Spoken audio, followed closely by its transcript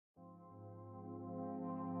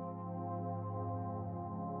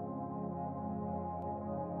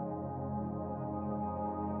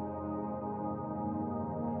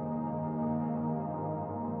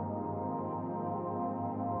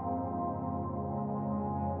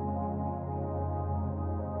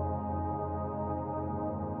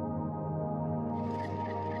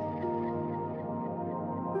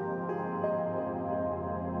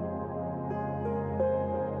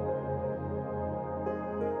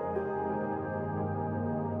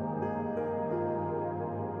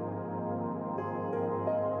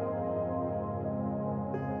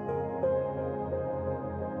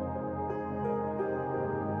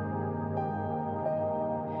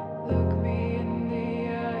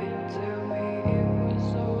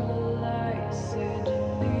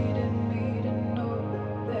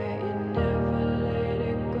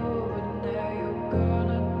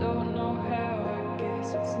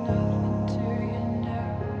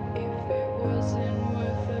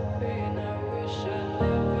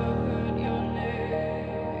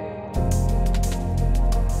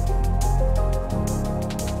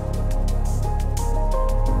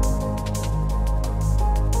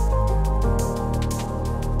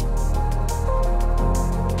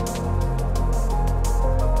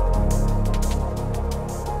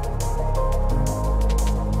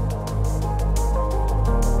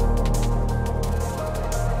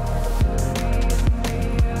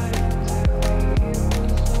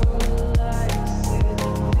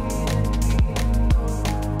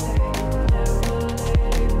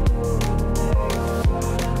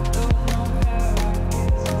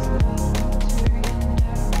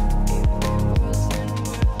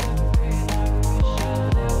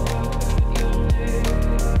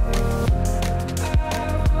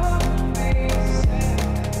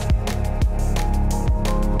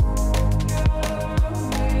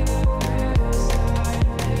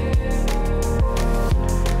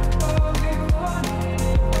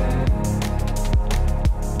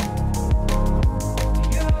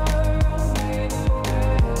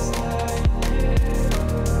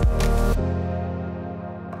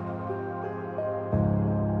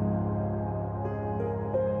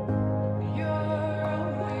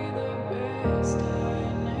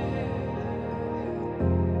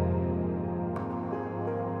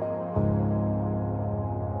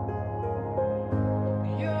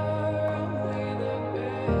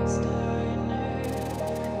Just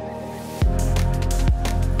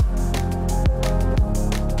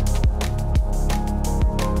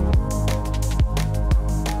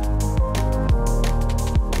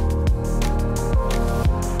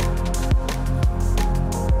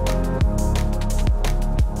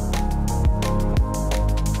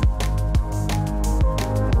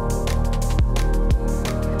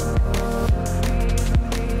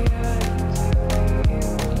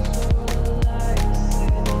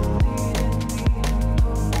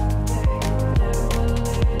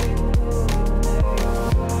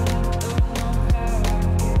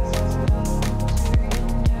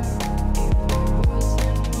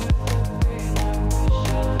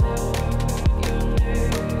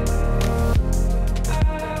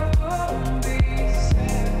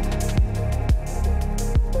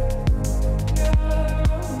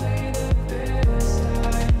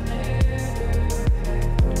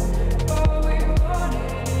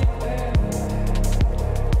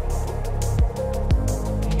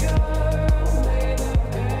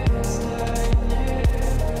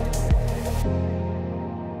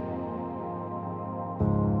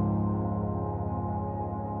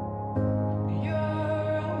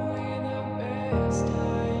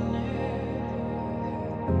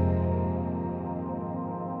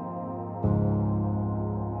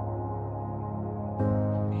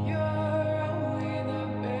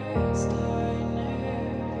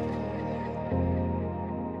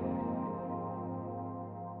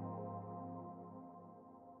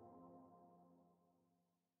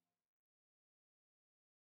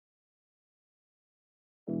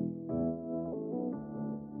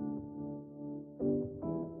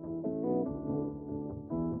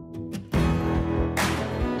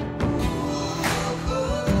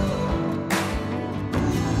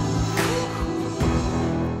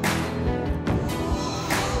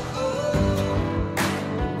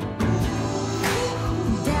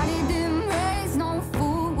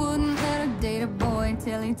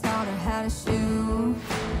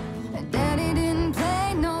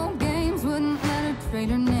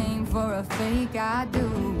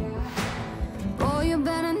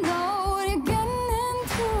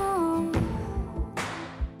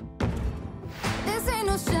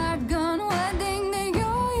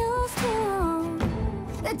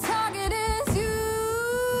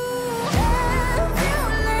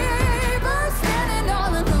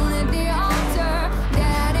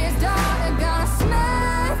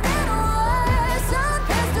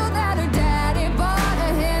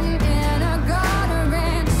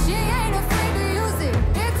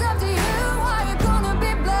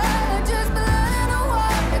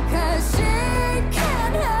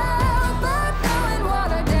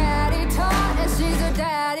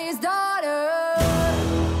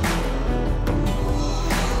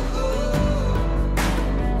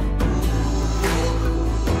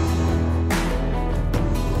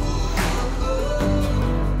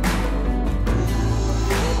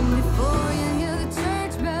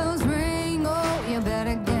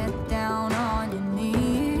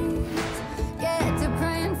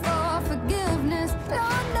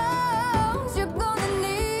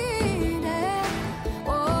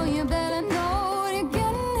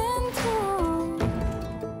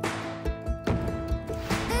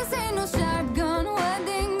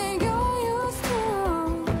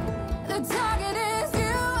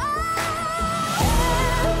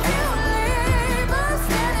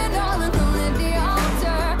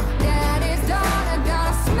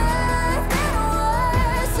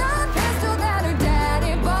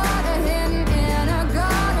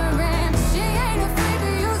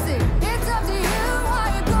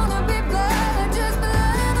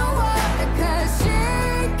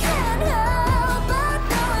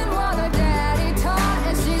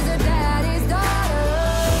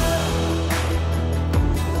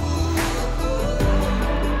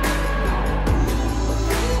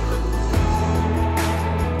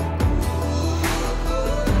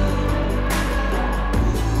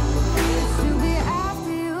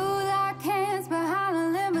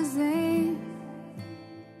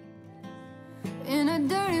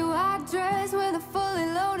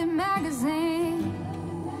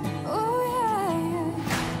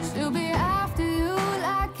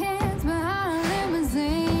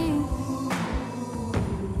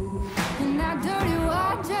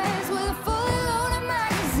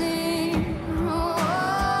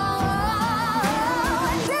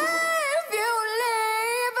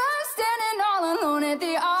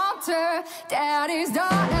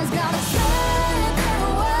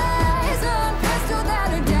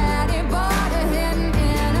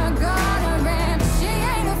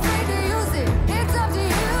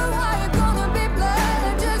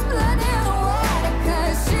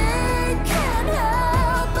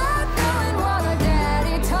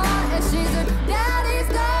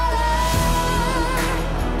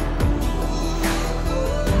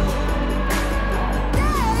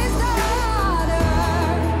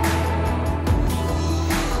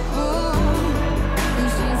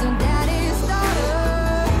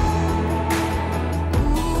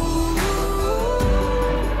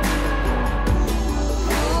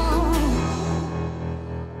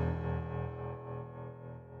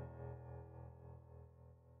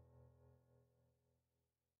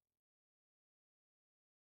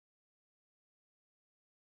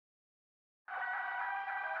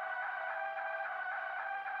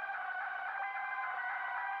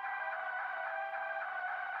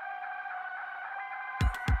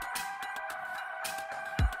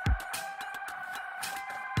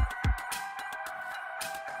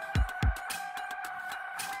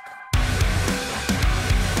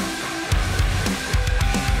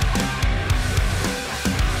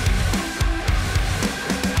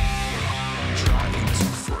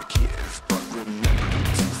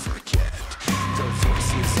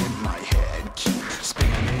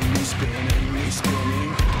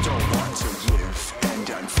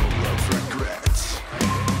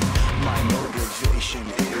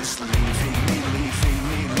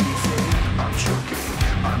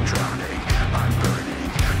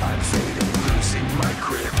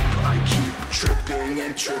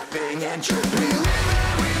and tripping and tripping. We live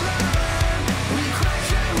and we learn, we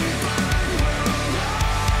crash and we burn. We're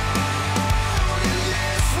alone in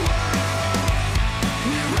this world.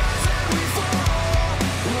 We rise and we fall.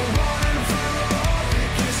 We're one and for all.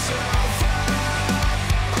 Pick yourself up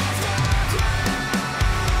off the ground.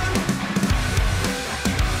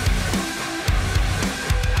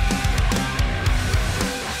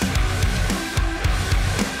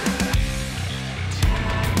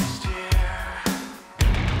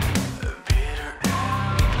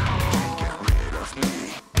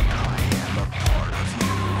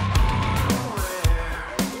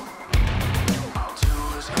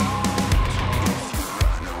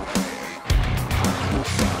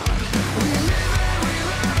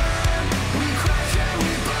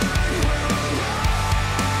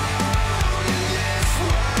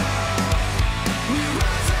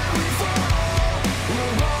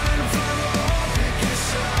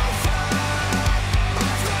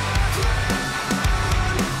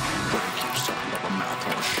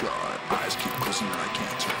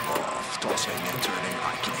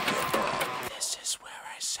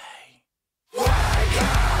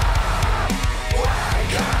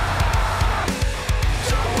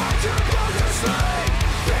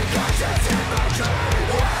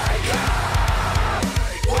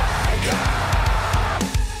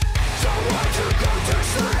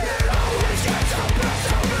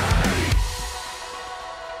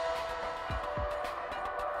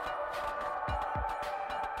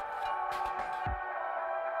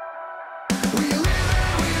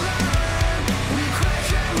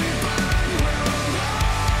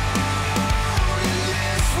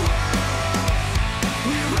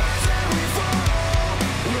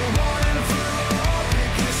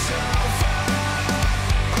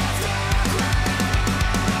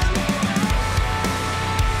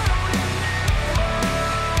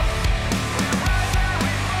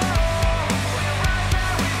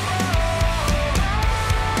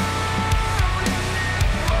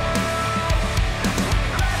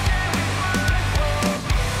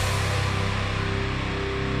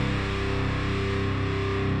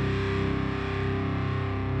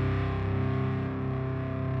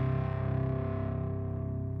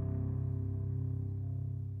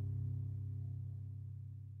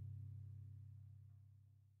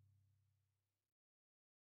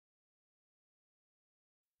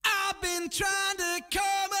 Been trying to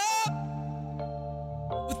come up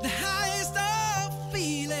with the highest of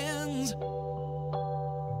feelings,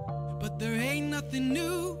 but there ain't nothing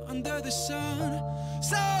new under the sun,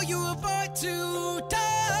 so you avoid to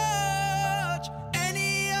touch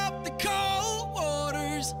any of the cold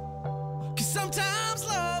waters, 'cause sometimes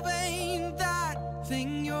love ain't that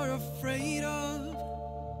thing you're afraid of.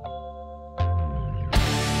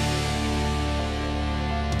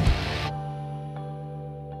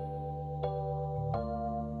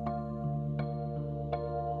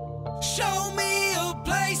 Show me a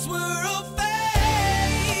place where a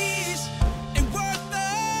face ain't worth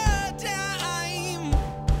the time.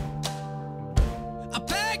 I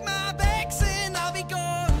pack my bags and I'll be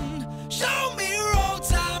gone. Show me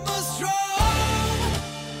roads I must roam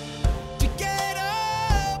to get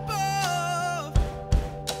above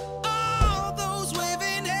all those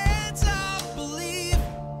waving hands, I believe.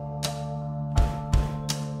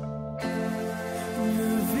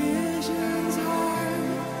 Your visions are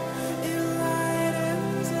in light.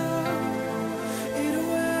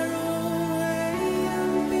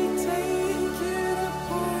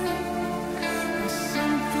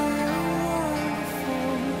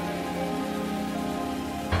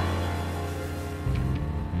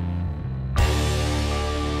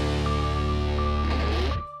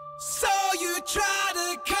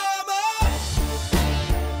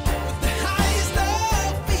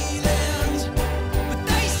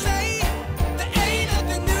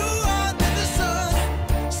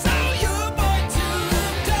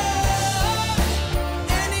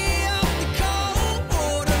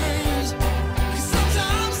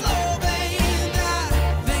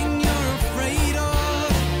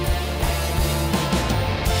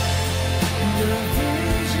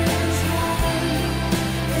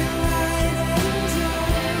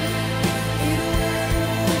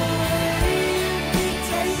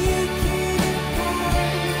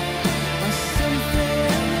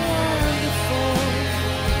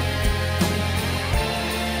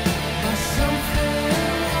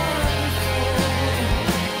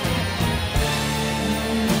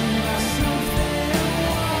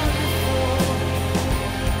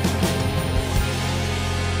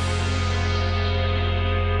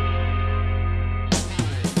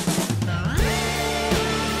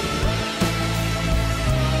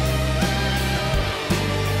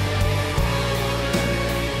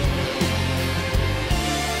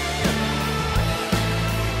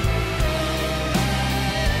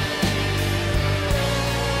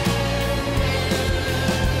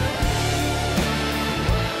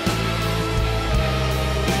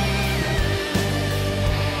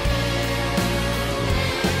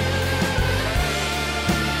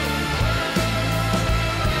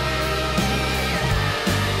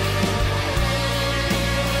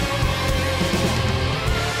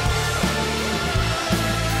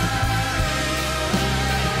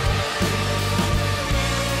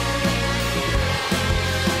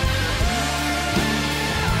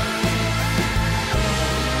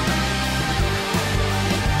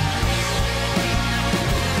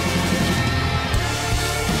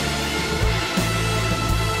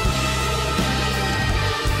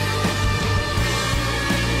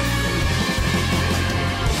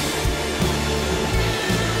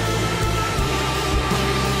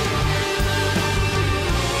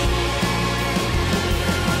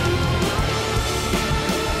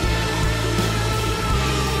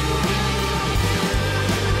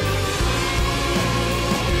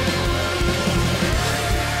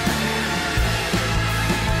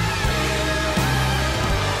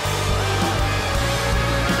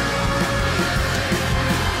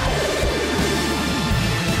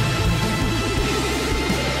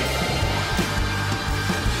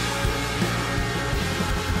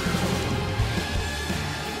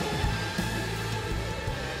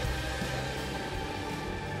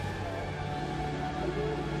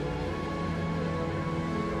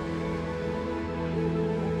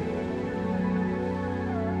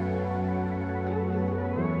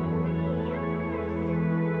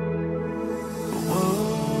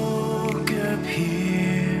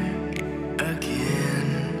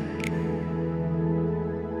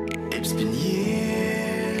 It's been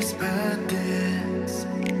years, but this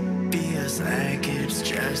feels like it's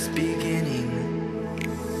just beginning.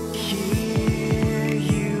 Hear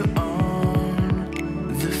you on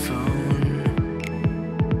the phone.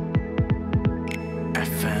 I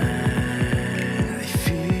finally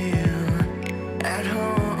feel at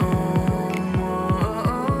home.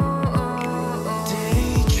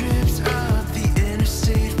 Day trips up the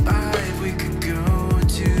Interstate 5. We could go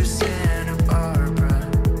to Santa Barbara.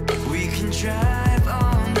 We can drive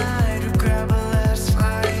all night or grab a last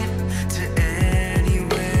flight to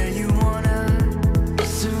anywhere you wanna.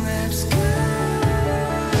 So let's go.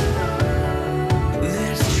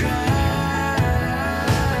 Let's try.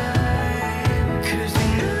 'Cause we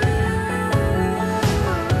know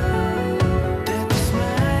that this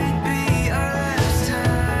might be our last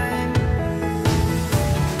time.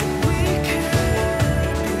 We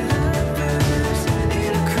could be lovers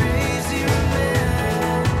in a crazy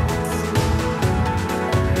romance.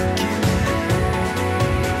 Give me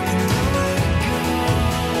and don't let go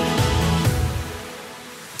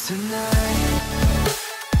tonight.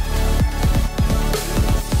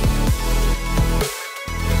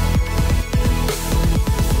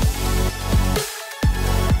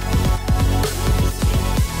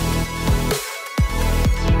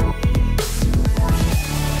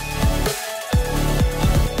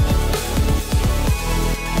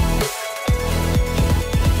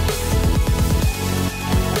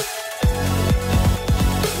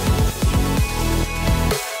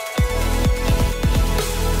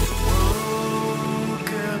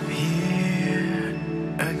 Woke up here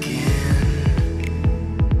again.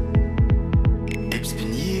 It's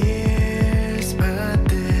been years, but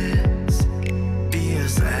this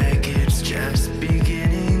feels like it's just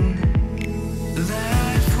beginning.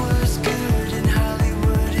 Life was good in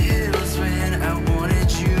Hollywood Hills when I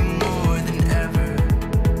wanted you more than ever.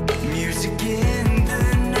 Music in the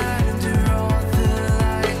night under all the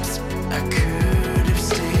lights. I could have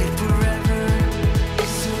stayed forever.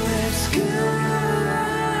 So let's go.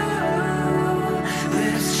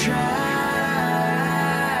 Let's try.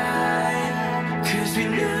 'Cause we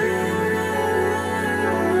know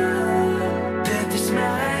that this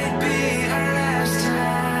might be our last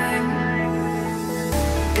time.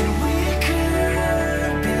 And we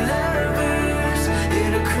could be lovers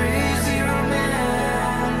in a crazy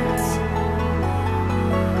romance.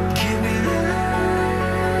 Give me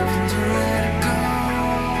love and don't let it go.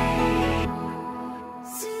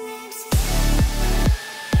 So let's go.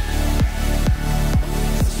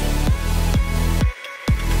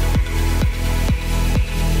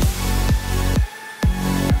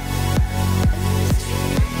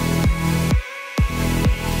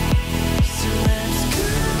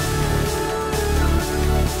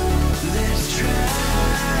 Let's try.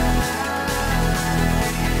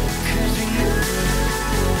 'Cause we know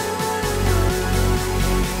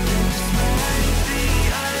that this might be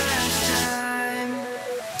our last time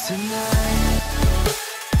tonight.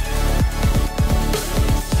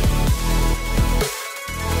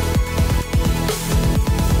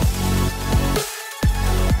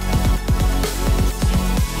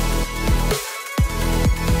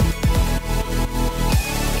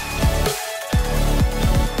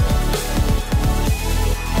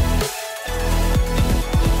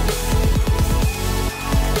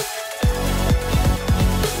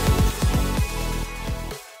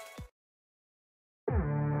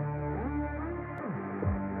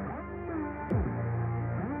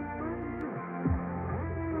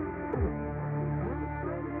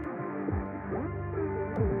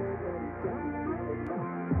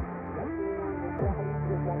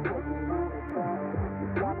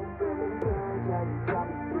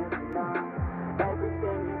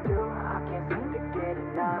 Everything you do, I can't seem to get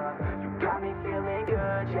enough. You got me feeling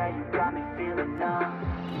good, yeah, you got me feeling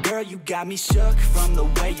numb. Girl, you got me shook from the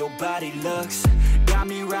way your body looks. Got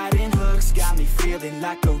me riding hooks, got me feeling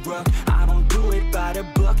like a rook. I don't do it by the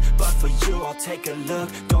book, but for you I'll take a look.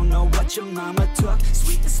 Don't know what your mama took,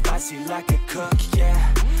 sweet and spicy like a cook,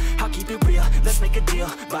 yeah. I'll keep it real, let's make a deal.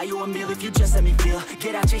 Buy you a meal if you just let me feel.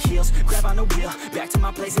 Get out your heels, grab on the wheel. Back to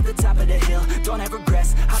my place at the top of the hill. Don't have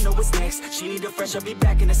regrets, I know what's next. She need a fresh, I'll be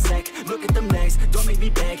back in a sec. Look at them legs, don't make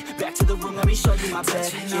me beg. Back to the room, let me show you my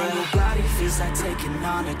bed. Touching on your body feels like taking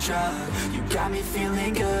on a drug. You got me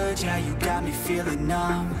feeling good, yeah, you got me feeling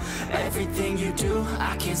numb. Everything you do,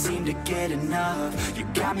 I can't seem to get enough. You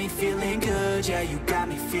got me feeling good, yeah, you got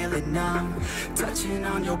me feeling numb. Touching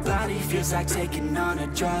on your body feels like taking on a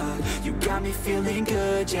drug. You got me feeling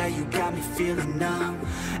good, yeah, you got me feeling numb.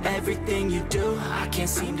 Everything you do, I can't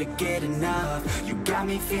seem to get enough. You got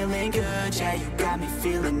me feeling good, yeah, you got me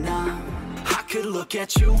feeling numb. I could look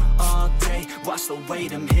at you all day, watch the way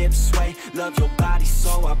them hips sway. Love your body,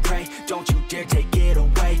 so I pray, don't you dare take it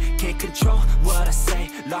away. Can't control what I say,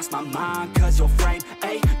 lost my mind cause your frame.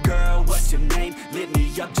 Hey girl, what's your name? Lit me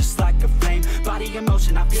up just like a flame. Body in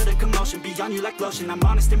motion, I feel the commotion, beyond you like lotion. I'm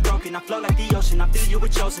honest and broken, I flow like the ocean. I feel you were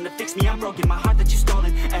chosen to fix me, I'm broken. My heart that you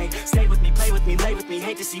stolen, hey. Stay with me, play with me, lay with me.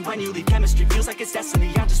 Hate to see when you leave, chemistry feels like it's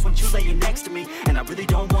destiny. I just want you laying next to me, and I really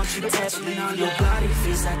don't want you to ever leave. On your body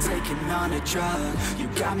feels like taking on a drug. You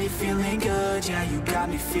got me feeling good, yeah, you got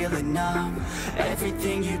me feeling numb.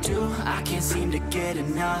 Everything you do, I can't seem to get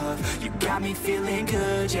enough. You got me feeling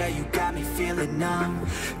good, yeah, you got me feeling numb.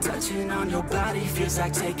 Touching on your body feels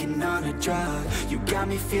like taking on a drug. You got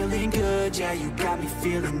me feeling good, yeah, you got me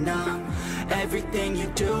feeling numb. Everything you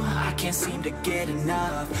do, I can't seem to get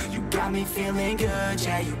enough. You got me feeling good,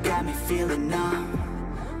 yeah, you got me feeling numb.